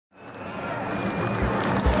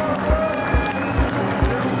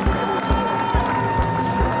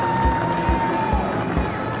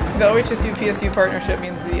The OHSU PSU partnership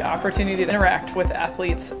means the opportunity to interact with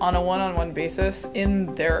athletes on a one-on-one basis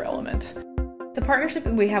in their element. The partnership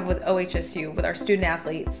that we have with OHSU, with our student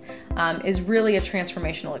athletes, is really a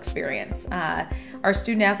transformational experience. Our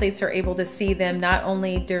student athletes are able to see them not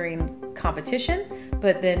only during competition,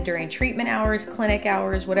 but then during treatment hours, clinic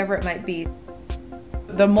hours, whatever it might be.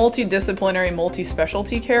 The multidisciplinary,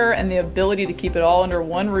 multi-specialty care and the ability to keep it all under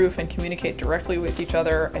one roof and communicate directly with each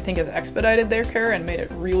other, I think has expedited their care and made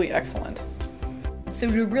it really excellent. So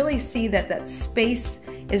we really see that that space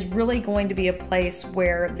is really going to be a place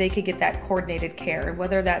where they could get that coordinated care,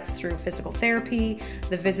 whether that's through physical therapy,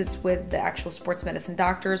 the visits with the actual sports medicine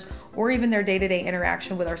doctors, or even their day-to-day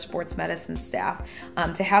interaction with our sports medicine staff.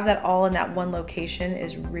 To have that all in that one location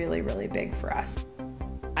is really, really big for us.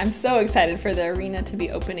 I'm so excited for the arena to be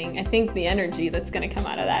opening. I think the energy that's going to come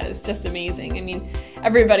out of that is just amazing. I mean,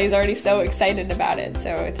 everybody's already so excited about it,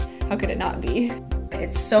 so how could it not be?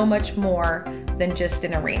 It's so much more than just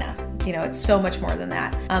an arena. You know, it's so much more than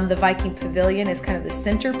that. The Viking Pavilion is kind of the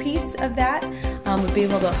centerpiece of that. We'll be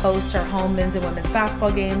able to host our home men's and women's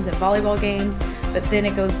basketball games and volleyball games, but then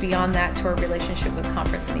it goes beyond that to our relationship with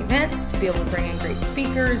conference and events, to be able to bring in great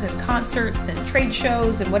speakers and concerts and trade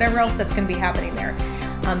shows and whatever else that's going to be happening there.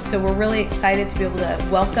 So we're really excited to be able to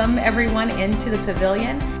welcome everyone into the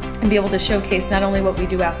pavilion and be able to showcase not only what we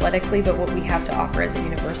do athletically, but what we have to offer as a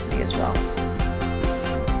university as well.